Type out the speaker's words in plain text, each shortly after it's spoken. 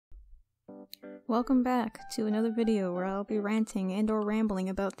Welcome back to another video where I'll be ranting and or rambling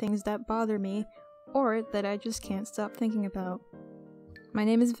about things that bother me or that I just can't stop thinking about. My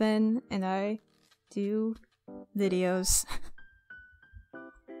name is Ven and I do videos.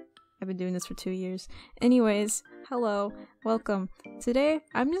 I've been doing this for 2 years. Anyways, hello, welcome. Today,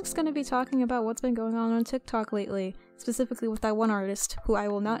 I'm just gonna be talking about what's been going on TikTok lately, specifically with that one artist who I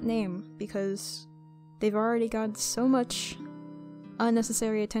will not name because they've already got so much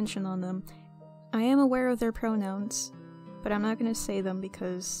unnecessary attention on them. I am aware of their pronouns, but I'm not gonna say them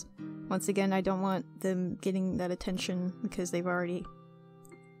because, once again, I don't want them getting that attention because they've already...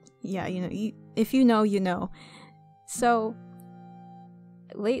 Yeah, you know, if you know, you know. So,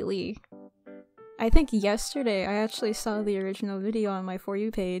 lately, I think yesterday, I actually saw the original video on my For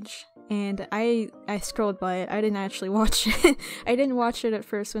You page, and I scrolled by it. I didn't actually watch it. I didn't watch it at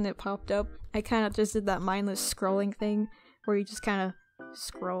first when it popped up. I kind of just did that mindless scrolling thing, where you just kind of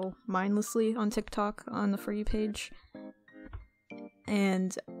scroll mindlessly on TikTok on the For You page.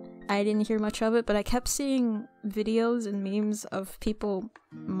 And I didn't hear much of it, but I kept seeing videos and memes of people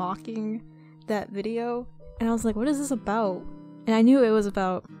mocking that video, and I was like, what is this about? And I knew it was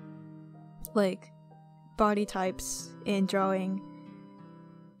about, like, body types and drawing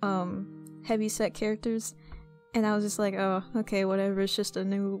heavyset characters, and I was just like, oh, okay, whatever, it's just a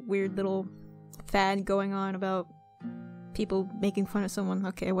new weird little fad going on about people making fun of someone,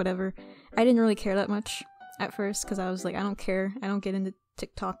 okay, whatever. I didn't really care that much at first, because I was like, I don't care, I don't get into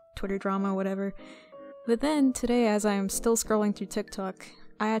TikTok, Twitter drama, whatever. But then, today, as I'm still scrolling through TikTok,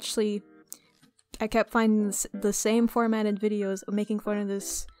 I kept finding the same formatted videos of making fun of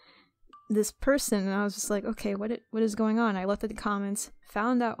this person, and I was just like, okay, what is going on? I looked at the comments,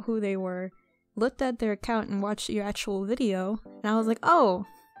 found out who they were, looked at their account and watched the actual video, and I was like, oh,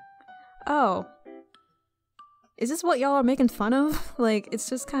 is this what y'all are making fun of? Like, it was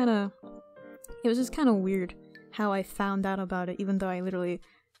just kind of weird how I found out about it, even though I literally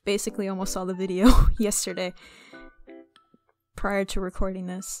basically almost saw the video yesterday prior to recording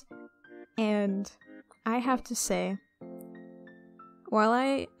this. And I have to say, while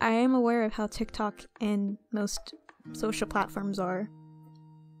I am aware of how TikTok and most social platforms are,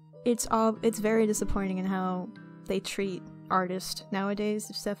 it's very disappointing in how they treat artists nowadays,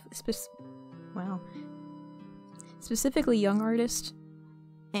 specifically young artists.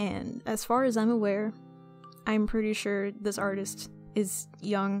 And as far as I'm aware, I'm pretty sure this artist is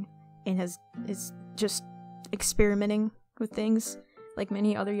young and is just experimenting with things like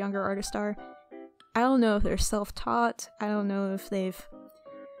many other younger artists are. I don't know if they're self-taught, I don't know if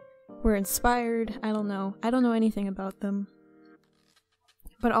were inspired, I don't know anything about them.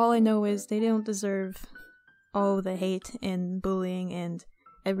 But all I know is they don't deserve all the hate and bullying and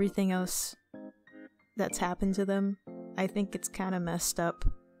everything else that's happened to them. I think it's kind of messed up.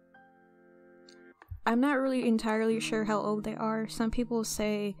 I'm not really entirely sure how old they are. Some people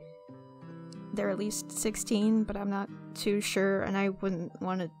say they're at least 16, but I'm not too sure, and I wouldn't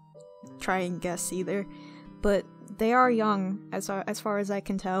want to try and guess either. But they are young, as far as I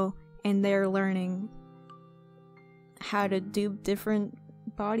can tell, and they're learning how to do different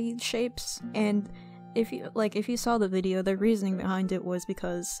body shapes. And if you saw the video, the reasoning behind it was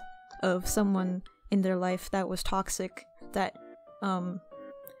because of someone in their life that was toxic, that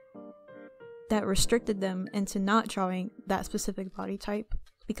restricted them into not drawing that specific body type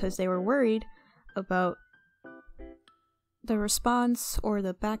because they were worried about the response or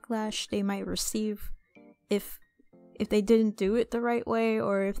the backlash they might receive if they didn't do it the right way,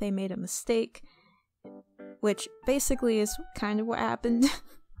 or if they made a mistake, which basically is kind of what happened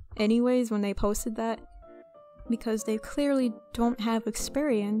anyways when they posted that, because they clearly don't have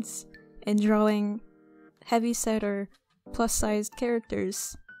experience in drawing heavyset or plus-sized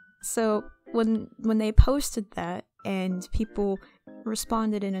characters. So when they posted that and people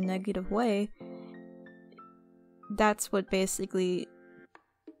responded in a negative way, that's what basically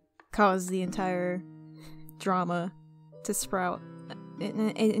caused the entire drama to sprout.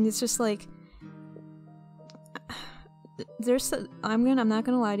 And it's just like, I'm not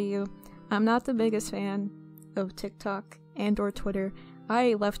gonna lie to you, I'm not the biggest fan of TikTok and or Twitter.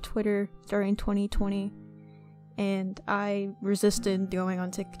 I left Twitter during 2020, and I resisted going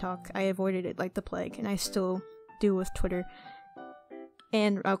on TikTok. I avoided it like the plague, and I still do with Twitter.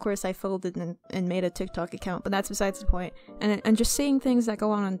 And of course I folded and made a TikTok account, but that's besides the point. And just seeing things that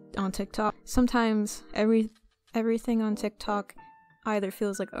go on TikTok, sometimes everything on TikTok either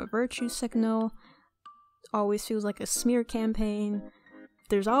feels like a virtue signal, always feels like a smear campaign.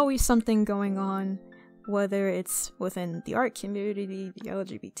 There's always something going on whether it's within the art community, the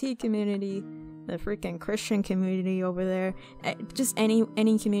LGBT community, the freaking Christian community over there, just any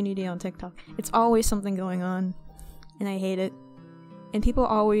community on TikTok. It's always something going on, and I hate it. And people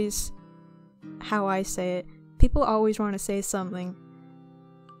always, how I say it, people always want to say something.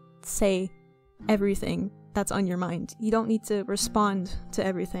 Say everything that's on your mind. You don't need to respond to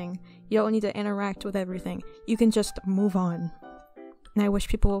everything. You don't need to interact with everything. You can just move on. And I wish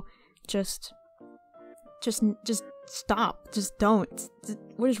people just stop. Just don't.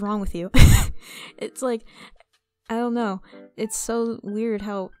 What is wrong with you? It's like, I don't know. It's so weird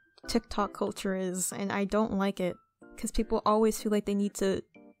how TikTok culture is, and I don't like it. Because people always feel like they need to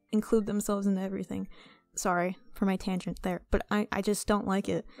include themselves in everything. Sorry for my tangent there, but I just don't like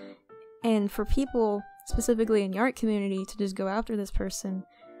it. And for people, specifically in the art community, to just go after this person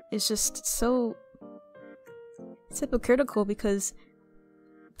is just so... It's hypocritical, because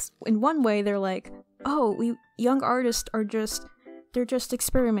in one way they're like, oh, young artists are just... They're just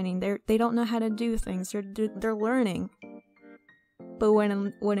experimenting. They don't know how to do things. They're learning. But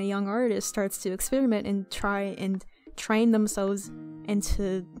when a young artist starts to experiment and try and train themselves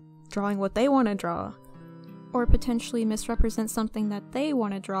into drawing what they want to draw, or potentially misrepresent something that they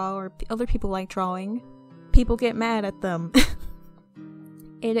want to draw or other people like drawing, people get mad at them.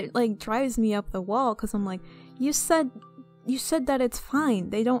 And it like drives me up the wall, because I'm like, you said that it's fine.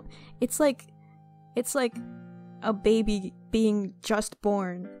 They don't... It's like a baby being just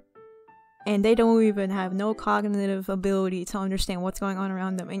born, and they don't even have no cognitive ability to understand what's going on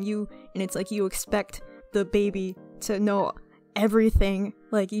around them, and it's like you expect the baby to know everything.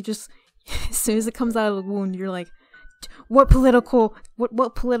 Like, you just, as soon as it comes out of the womb, you're like, what political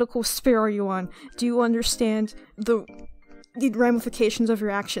sphere are you on? Do you understand the ramifications of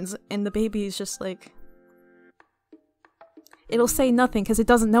your actions? And the baby is just like, it'll say nothing because it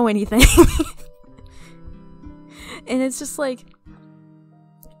doesn't know anything. And it's just like,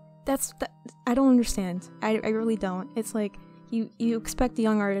 I don't understand. I really don't. It's like, you expect the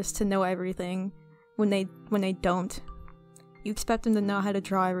young artist to know everything when they don't. You expect them to know how to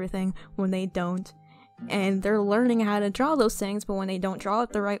draw everything when they don't. And they're learning how to draw those things, but when they don't draw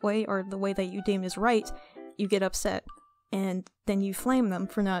it the right way, or the way that you deem is right, you get upset. And then you flame them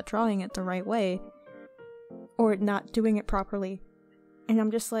for not drawing it the right way, or not doing it properly. And I'm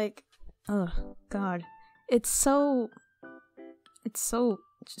just like, oh god. It's so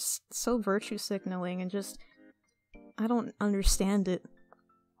virtue signaling, and just, I don't understand it.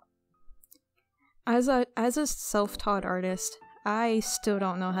 As a self-taught artist, I still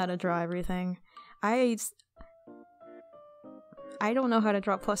don't know how to draw everything. I don't know how to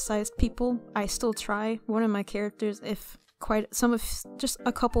draw plus-sized people. I still try. One of my characters, just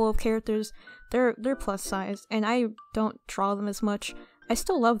a couple of characters, they're plus-sized, and I don't draw them as much. I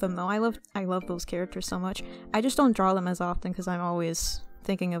still love them though. I love those characters so much. I just don't draw them as often because I'm always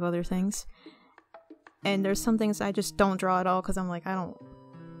thinking of other things. And there's some things I just don't draw at all because I'm like, I don't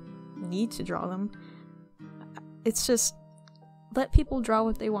need to draw them. It's just, let people draw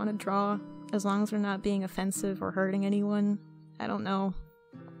what they want to draw, as long as they're not being offensive or hurting anyone. I don't know.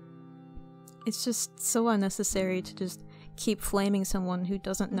 It's just so unnecessary to just keep flaming someone who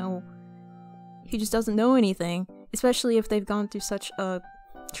just doesn't know anything, especially if they've gone through such a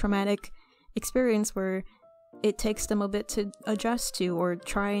traumatic experience where it takes them a bit to adjust to, or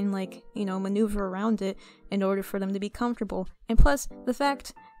try and maneuver around it in order for them to be comfortable. And plus, the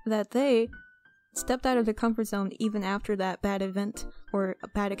fact that they stepped out of their comfort zone even after that bad event or a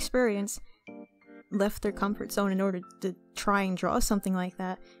bad experience, left their comfort zone in order to try and draw something like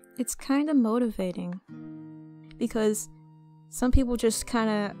that, it's kind of motivating. Because some people just kind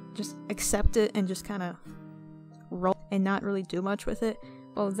of accept it and just kind of roll and not really do much with it.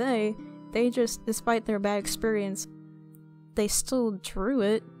 Well, they just, despite their bad experience, they still drew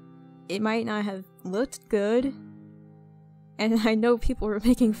it. It might not have looked good. And I know people were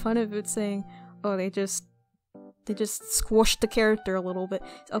making fun of it, saying, oh, they just squished the character a little bit.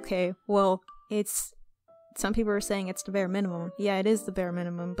 Okay, well, some people are saying it's the bare minimum. Yeah, it is the bare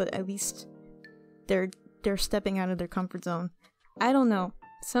minimum, but at least they're stepping out of their comfort zone. I don't know.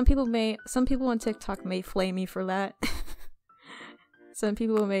 Some people on TikTok may flame me for that. Some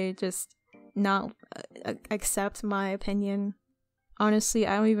people may just not accept my opinion. Honestly,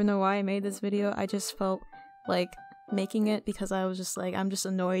 I don't even know why I made this video. I just felt like making it because I was just like, I'm just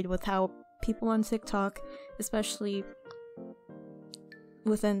annoyed with how people on TikTok, especially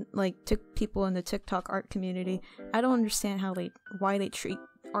within people in the TikTok art community, I don't understand why they treat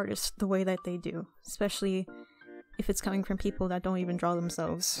artists the way that they do, especially if it's coming from people that don't even draw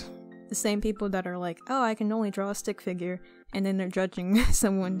themselves. The same people that are like, oh, I can only draw a stick figure, and then they're judging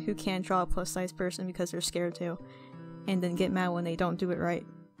someone who can't draw a plus-size person because they're scared to, and then get mad when they don't do it right.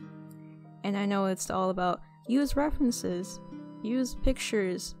 And I know it's all about use references, use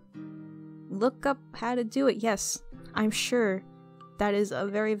pictures, look up how to do it. Yes, I'm sure that is a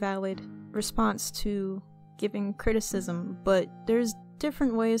very valid response to giving criticism, but there's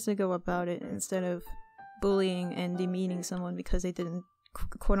different ways to go about it instead of bullying and demeaning someone because they didn't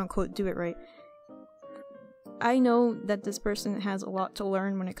quote-unquote do it right. I know that this person has a lot to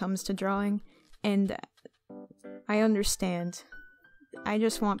learn when it comes to drawing, and I understand. I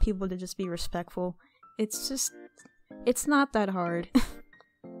just want people to just be respectful. It's not that hard.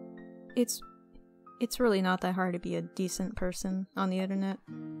 It's really not that hard to be a decent person on the internet.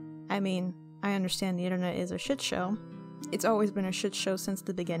 I mean, I understand the internet is a shit show. It's always been a shit show since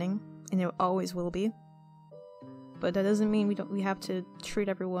the beginning, and it always will be. But that doesn't mean we have to treat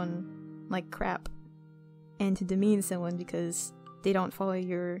everyone like crap and to demean someone because they don't follow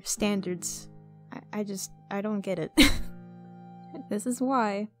your standards. I don't get it. This is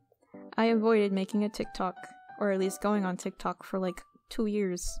why I avoided making a TikTok, or at least going on TikTok for like 2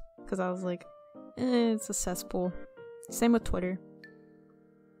 years, because I was like, it's a cesspool. Same with Twitter.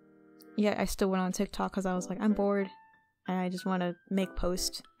 Yeah, I still went on TikTok because I was like, I'm bored and I just want to make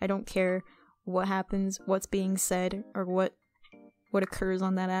posts. I don't care what happens, what's being said, or what occurs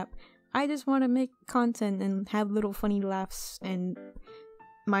on that app. I just want to make content and have little funny laughs and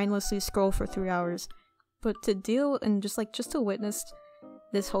mindlessly scroll for 3 hours. But to deal and just to witness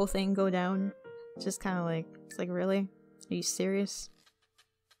this whole thing go down, just kind of like, it's like, really? Are you serious?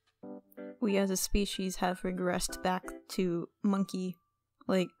 We as a species have regressed back to monkey.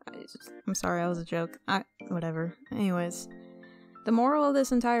 Like, I'm sorry, that was a joke. Whatever. Anyways, the moral of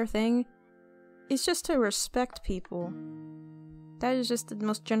this entire thing is just to respect people. That is just the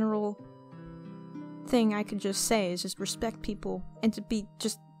most general thing I could just say, is just respect people, and to be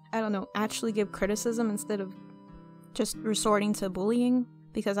just, I don't know, actually give criticism instead of just resorting to bullying,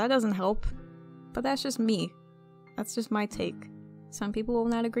 because that doesn't help. But that's just me. That's just my take. Some people will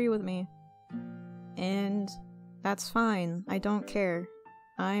not agree with me, and that's fine. I don't care.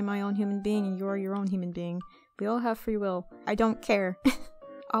 I'm my own human being, and you're your own human being. We all have free will. I don't care.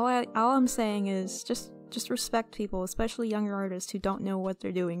 All I'm saying is just respect people, especially younger artists who don't know what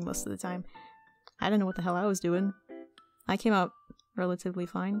they're doing most of the time. I don't know what the hell I was doing. I came out relatively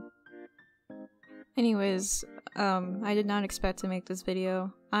fine. Anyways, I did not expect to make this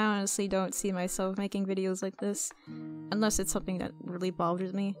video. I honestly don't see myself making videos like this, unless it's something that really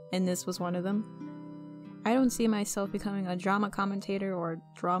bothers me, and this was one of them. I don't see myself becoming a drama commentator or a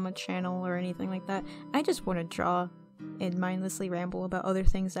drama channel or anything like that. I just want to draw and mindlessly ramble about other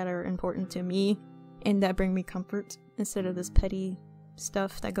things that are important to me and that bring me comfort, instead of this petty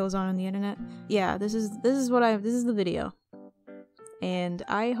stuff that goes on the internet. Yeah, this is the video. And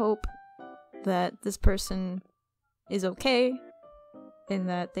I hope that this person is okay and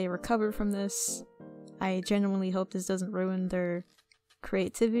that they recover from this. I genuinely hope this doesn't ruin their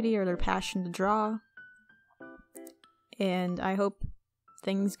creativity or their passion to draw. And I hope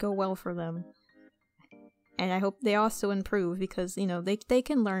things go well for them. And I hope they also improve, because, you know, they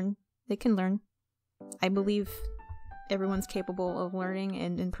can learn. They can learn. I believe everyone's capable of learning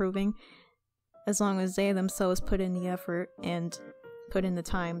and improving, as long as they themselves put in the effort and put in the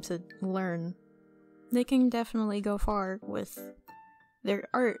time to learn. They can definitely go far with their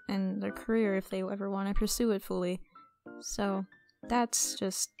art and their career if they ever want to pursue it fully. So that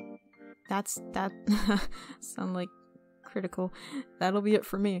sound like critical. That'll be it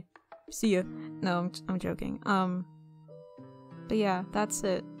for me. See ya. No, I'm joking. But yeah, that's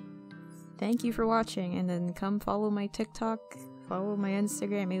it. Thank you for watching, and then come follow my TikTok, follow my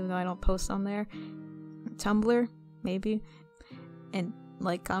Instagram, even though I don't post on there. Tumblr, maybe. And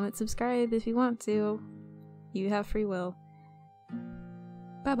like, comment, subscribe if you want to. You have free will.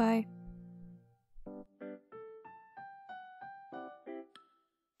 Bye bye.